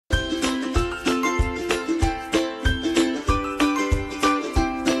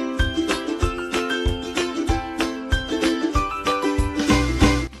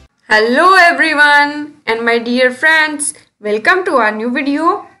Hello everyone and my dear friends, welcome to our new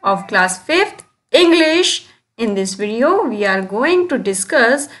video of class 5th English. In this video, we are going to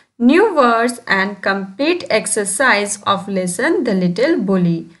discuss new words and complete exercise of lesson The Little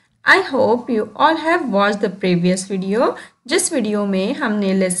Bully. I hope you all have watched the previous video. जिस video में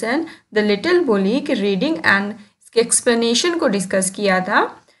हमने lesson The Little Bully की reading and इसके explanation को discuss किया था.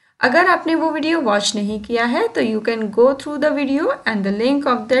 अगर आपने वो वीडियो वॉच नहीं किया है तो you can go through the video and the link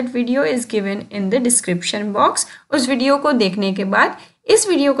of that video is given in the description box. उस वीडियो को देखने के बाद इस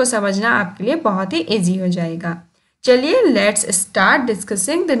वीडियो को समझना आपके लिए बहुत ही इजी हो जाएगा. चलिए let's start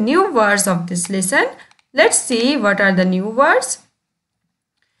discussing the new words of this lesson. Let's see what are the new words.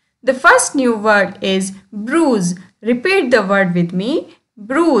 The first new word is Bruges. Repeat the word with me.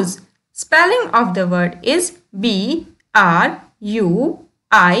 Bruges. Spelling of the word is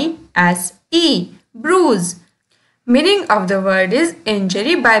BRUISE. Bruise. Meaning of the word is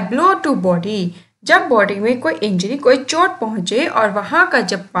injury by blow to body. जब body में कोई injury, कोई चोट पहुंचे और वहां का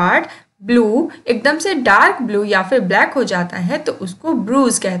जब पार्ट ब्लू एकदम से डार्क ब्लू या फिर ब्लैक हो जाता है तो उसको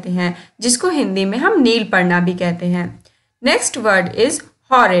ब्रूज कहते हैं, जिसको हिंदी में हम नील पड़ना भी कहते हैं. Next word is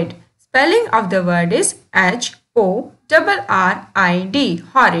horrid. Spelling of the word is HORRID.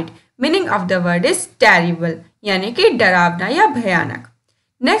 Horrid. Meaning of the word is terrible, यानी कि डरावना या भयानक.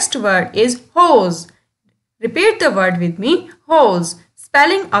 Next word is hose. Repeat the word with me. Hose.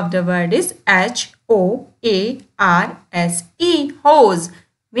 Spelling of the word is HOARSE. Hose.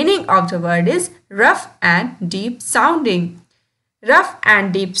 Meaning of the word is rough and deep sounding. Rough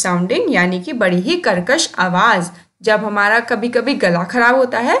and deep sounding यानी कि बड़ी ही कर्कश आवाज. जब हमारा कभी कभी गला खराब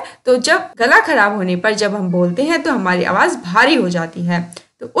होता है तो जब गला खराब होने पर जब हम बोलते हैं तो हमारी आवाज भारी हो जाती है,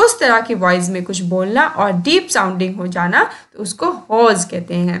 तो उस तरह की वॉइस में कुछ बोलना और डीप साउंडिंग हो जाना तो उसको होज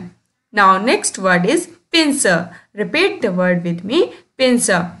कहते हैं. Now next word is pincer. Repeat the word with me.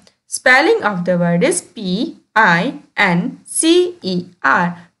 Pincer. Spelling of the word is PINCER.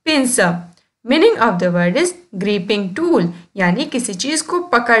 Pincer. Meaning of the word is gripping tool, यानी किसी चीज को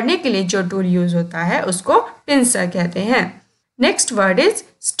पकड़ने के लिए जो टूल यूज होता है उसको पिंसर कहते हैं. Next word is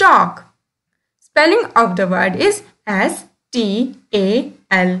stock. Spelling of the word is STALK.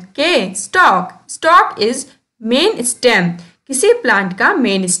 Stock. Stock is main stem. किसी प्लांट का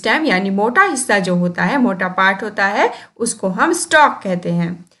मेन स्टेम यानी मोटा हिस्सा जो होता है, मोटा पार्ट होता है, उसको हम स्टॉक कहते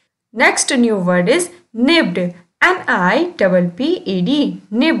हैं. Next new word is निब्ड. NIPPED.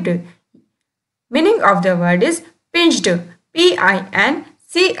 निब्ड. Meaning of the word is pinched.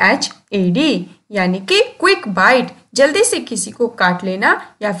 PINCHED. यानी कि क्विक बाइट, जल्दी से किसी को काट लेना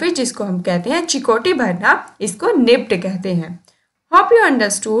या फिर जिसको हम कहते हैं चिकोटी भरना, इसको निब्ड कहते हैं. Hope you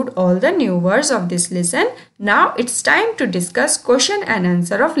understood all the new words of this lesson. Now it's time to discuss question and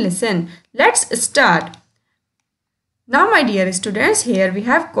answer of lesson. Let's start. Now my dear students, here we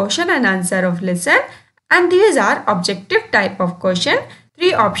have question and answer of lesson and these are objective type of question.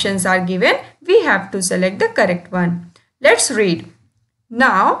 3 options are given. We have to select the correct one. Let's read.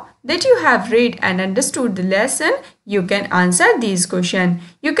 Now that you have read and understood the lesson, you can answer these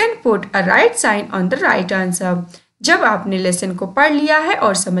questions. You can put a right sign on the right answer. जब आपने lesson को पढ़ लिया है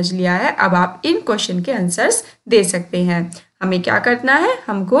और समझ लिया है, अब आप इन क्वेश्चन के आंसर्स दे सकते हैं. हमें क्या करना है,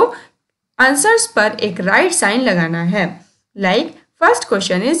 हमको आंसर्स पर एक राइट साइन लगाना है. Like first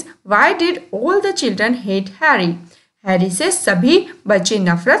question is why did all the children hate Harry. Harry से सभी बच्चे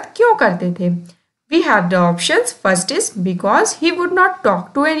नफरत क्यों करते थे. We have the options. First is because he would not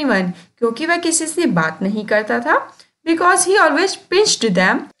talk to anyone. क्योंकि वह किसी से बात नहीं करता था. Because he always pinched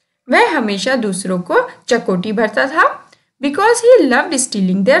them. वह हमेशा दूसरों को चकोटी भरता था. Because he loved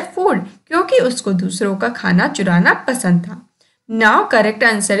stealing their food. क्योंकि उसको दूसरों का खाना चुराना पसंद था. Now correct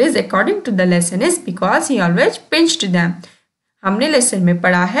answer is according to the lesson is because he always pinched them. हमने लेसन में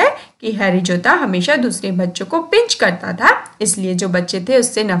पढ़ा है कि हैरी जो था हमेशा दूसरे बच्चों को पिंच करता था, इसलिए जो बच्चे थे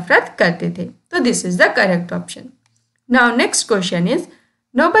उससे नफरत करते थे. तो this is the correct option. Now next question is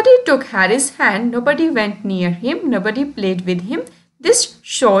nobody took Harry's hand. Nobody went near him. Nobody played with him. This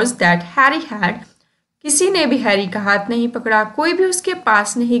shows that Harry had. किसी ने भी हैरी का हाथ नहीं पकड़ा, कोई भी उसके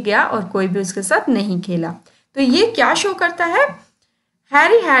पास नहीं गया और कोई भी उसके साथ नहीं खेला. तो ये क्या शो करता है.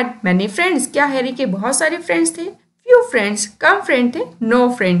 Harry had many friends. क्या हैरी के बहुत सारे फ्रेंड्स थे. फ्यू फ्रेंड्स, कम फ्रेंड थे. नो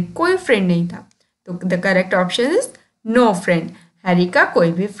फ्रेंड, कोई फ्रेंड नहीं था. तो the correct option is no friend. Harry का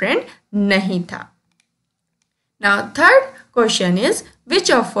कोई भी फ्रेंड नहीं था. Now third question is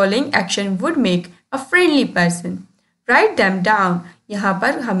which of following action would make a friendly person. Right them down. यहाँ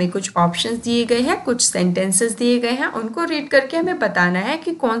पर हमें कुछ ऑप्शंस दिए गए हैं, कुछ सेंटेंसेस दिए गए हैं, उनको रीड करके हमें बताना है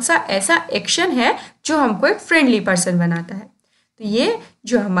कि कौन सा ऐसा एक्शन है जो हमको एक फ्रेंडली पर्सन बनाता है. तो ये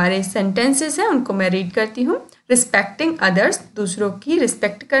जो हमारे सेंटेंसेस हैं उनको मैं रीड करती हूँ। रिस्पेक्टिंग अदर्स, दूसरों की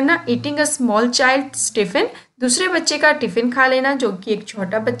रिस्पेक्ट करना। Eating a small child's tiffin, दूसरे बच्चे का टिफिन खा लेना जो कि एक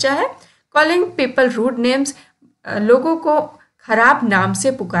छोटा बच्चा है। कॉलिंग पीपल रूड नेम्स, लोगों को खराब नाम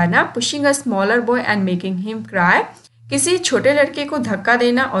से पुकारना। Pushing a smaller boy and making him cry, किसी छोटे लड़के को धक्का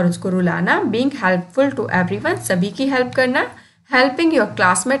देना और उसको रुलाना। बीइंग हेल्पफुल टू एवरीवन, सभी की हेल्प करना। Helping your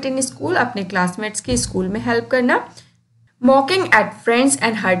classmate in school, अपने क्लासमेट्स की स्कूल में हेल्प करना। मॉकिंग eight friends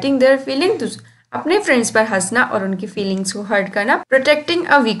and hurting there feeling, अपने फ्रेंड्स पर हंसना और उनकी फीलिंग्स को हर्ट करना। प्रोटेक्टिंग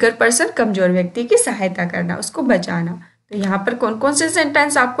अ वीकर पर्सन, कमजोर व्यक्ति की सहायता करना, उसको बचाना। तो यहाँ पर कौन कौन से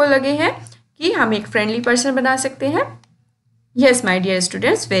सेंटेंस आपको लगे हैं कि हम एक फ्रेंडली पर्सन बना सकते हैं? Yes, my dear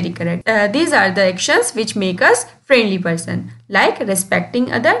students, very correct. These are the actions which make us friendly person. Like respecting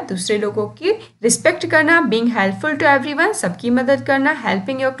other, दूसरे लोगों की रिस्पेक्ट करना। Being helpful to everyone, सबकी मदद करना।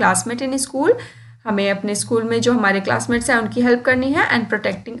 Helping your classmate in school, हमें अपने स्कूल में जो हमारे क्लासमेट्स हैं उनकी हेल्प करनी है। And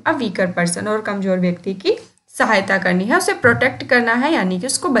protecting a weaker person, और कमजोर व्यक्ति की सहायता करनी है, उसे प्रोटेक्ट करना है यानी कि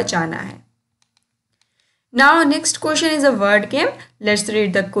उसको बचाना है। Now next question is a word game. Let's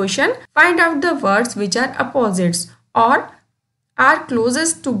read the question. Find out the words which are opposites or are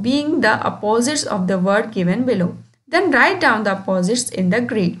closest to being the opposites of the word given below. Then write down the opposites in the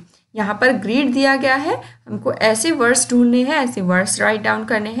grid. यहाँ पर grid दिया गया है, हमको ऐसे words ढूंढने हैं, ऐसे वर्ड्स राइट डाउन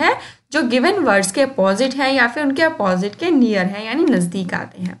करने हैं जो गिवन वर्ड्स के अपोजिट हैं या फिर उनके अपोजिट के नियर हैं यानी नज़दीक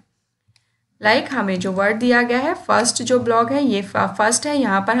आते हैं। लाइक हमें जो वर्ड दिया गया है, फर्स्ट जो ब्लॉक है ये फर्स्ट है,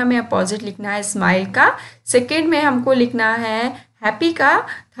 यहाँ पर हमें अपोजिट लिखना है स्माइल का। सेकेंड में हमको लिखना है हैप्पी का।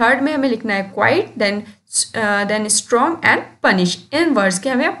 थर्ड में हमें लिखना है quite, then strong and punish. In words के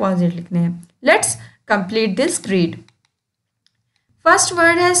हमें अपोजिट लिखने हैं। Let's complete this grid. First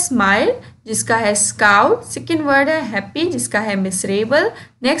word है स्माइल जिसका है स्काउल। सेकेंड वर्ड है हैप्पी जिसका है मिसरेबल।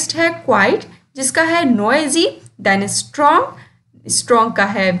 नेक्स्ट है क्वाइट जिसका है नॉइजी। देन स्ट्रॉन्ग का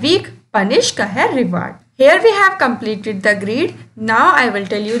है वीक। पनिश का है reward. Here we have completed the grid. Now I will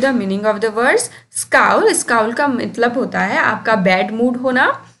tell you the meaning of the words. Scowl, scowl का मतलब होता है आपका बैड मूड होना।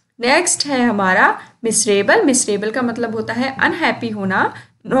 नेक्स्ट है हमारा मिसरेबल, मिसरेबल का मतलब होता है अनहैप्पी होना।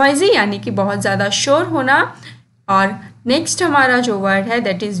 नॉइजी यानी कि बहुत ज़्यादा शोर होना। और नेक्स्ट हमारा जो वर्ड है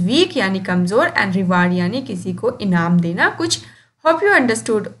दैट इज़ वीक यानी कमज़ोर। एंड रिवार्ड यानी किसी को इनाम देना कुछ। Hope you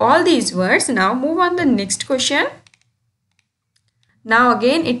understood all these words. Now move on the next question. Now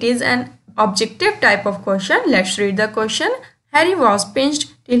again it is an objective type of question. Let's read the question. Harry was pinched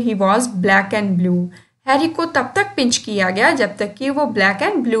till he was black and blue. Harry को तब तक pinch किया गया जब तक कि वो black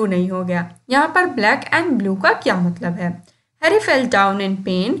and blue नहीं हो गया। यहाँ पर ब्लैक एंड ब्लू का क्या मतलब है? Harry fell down in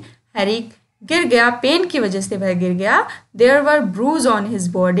pen, Harry गिर गया, पेन की वजह से वह गिर गया। There were Bruges on his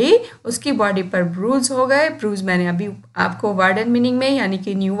body, उसकी बॉडी पर ब्रूज हो गए। ब्रूज मैंने अभी आपको वर्ड एंड मीनिंग में यानी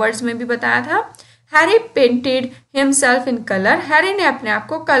कि न्यू वर्ड्स में भी बताया था। Harry painted himself in colour, Harry ने अपने आप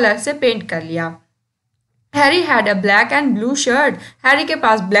को कलर से पेंट कर लिया। Harry had a black and blue shirt, Harry के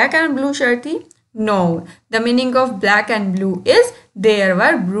पास ब्लैक एंड ब्लू शर्ट थी। No, the meaning of black and blue is there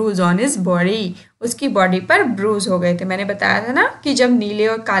were Bruges on his body, उसकी बॉडी पर ब्रूज हो गए थे। मैंने बताया था ना कि जब नीले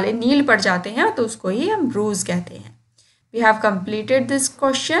और काले नील पड़ जाते हैं तो उसको ही हम ब्रूज कहते हैं। We have completed this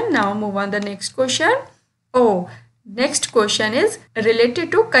question. Now move on the next question. Next question is related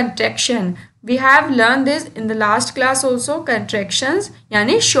to contraction. We have learned this in the last class also. Contractions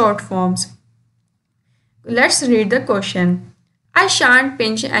यानी short forms. Let's read the question. I shan't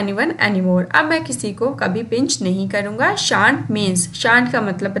pinch anyone anymore. अब मैं किसी को कभी pinch नहीं करूँगा। Shan't means, shan't का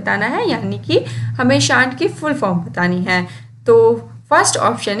मतलब बताना है यानी कि हमें shan't की full form बतानी है। तो first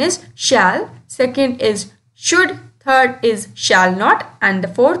option is shall, second is should, third is shall not, and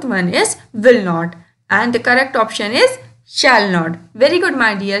the fourth one is will not. And the correct option is shall not. Very good my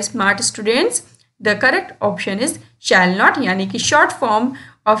dear smart students. The correct option is shall not यानी कि short form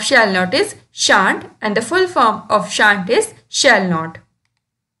of shall not is shan't and the full form of shan't is shall not.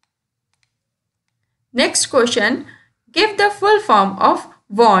 Next question. Give the full form of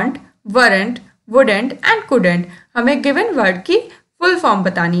want, weren't, wouldn't and couldn't. हमें given word की full form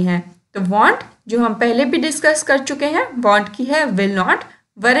बतानी है। तो want जो हम पहले भी discuss कर चुके हैं, want की है will not,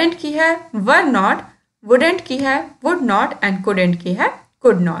 weren't की है were not, wouldn't की है would not and couldn't की है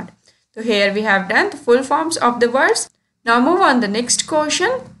could not. So here we have done the full forms of the words. Now move on the next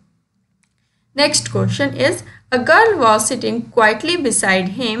question. Next question is, a girl was sitting quietly beside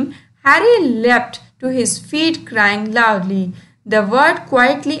him. Harry leapt to his feet crying loudly. The word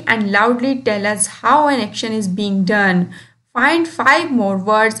quietly and loudly tell us how an action is being done. Find 5 more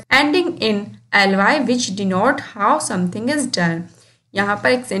words ending in ly which denote how something is done. यहाँ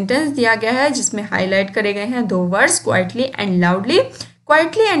पर एक sentence दिया गया है जिसमें highlight करे गए हैं 2 words quietly and loudly.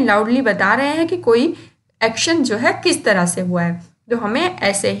 Quietly and loudly बता रहे हैं कि कोई एक्शन जो है किस तरह से हुआ है। तो हमें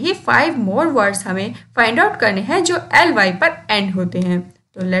ऐसे ही 5 मोर वर्ड्स हमें फाइंड आउट करने हैं जो ly पर एंड होते हैं।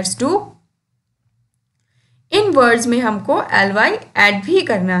 तो लेट्स डू। इन वर्ड्स में हमको ly ऐड भी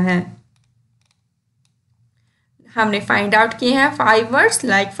करना है। हमने फाइंड आउट किए हैं 5 words,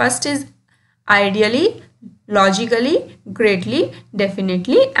 like first is ideally, logically, greatly,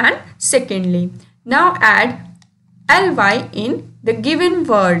 definitely and secondly. Now add ly in the given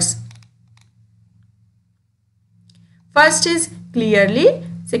words. First is clearly,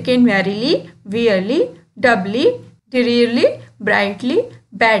 second merrily, wearily, doubly, drearily, brightly,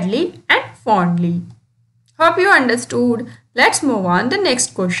 badly and fondly. Hope you understood. Let's move on the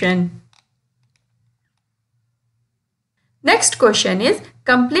next question. Next question is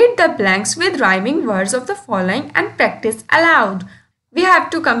complete the blanks with rhyming words of the following and practice aloud. We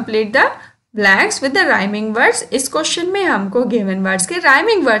have to complete the blanks with the rhyming words. इस question में हमको given words के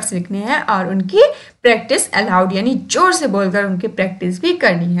rhyming words लिखने हैं और उनकी practice aloud यानी जोर से बोलकर उनकी practice भी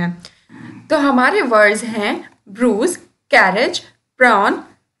करनी है। तो हमारे words हैं bruise, carriage, prawn,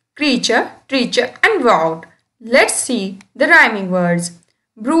 creature, treacher and vowed. Let's see the rhyming words.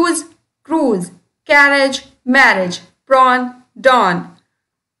 Bruise, cruise, carriage, marriage, prawn, dawn,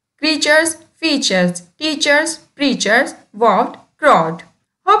 creatures, features, teachers, preachers, vowed, crowd.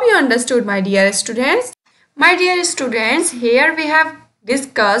 Hope you understood, my dear students. My dear students, here we have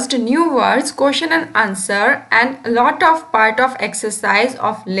discussed new words, question and answer and a lot of part of exercise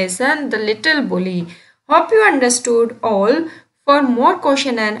of lesson The Little Bully. Hope you understood all. For more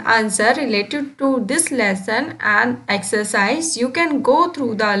question and answer related to this lesson and exercise, you can go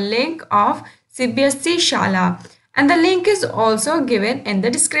through the link of cbseshala. And the link is also given in the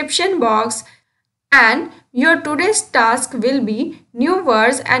description box. And your today's task will be new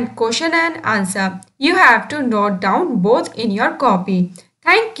words and question and answer. You have to note down both in your copy.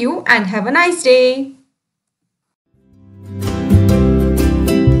 Thank you and have a nice day.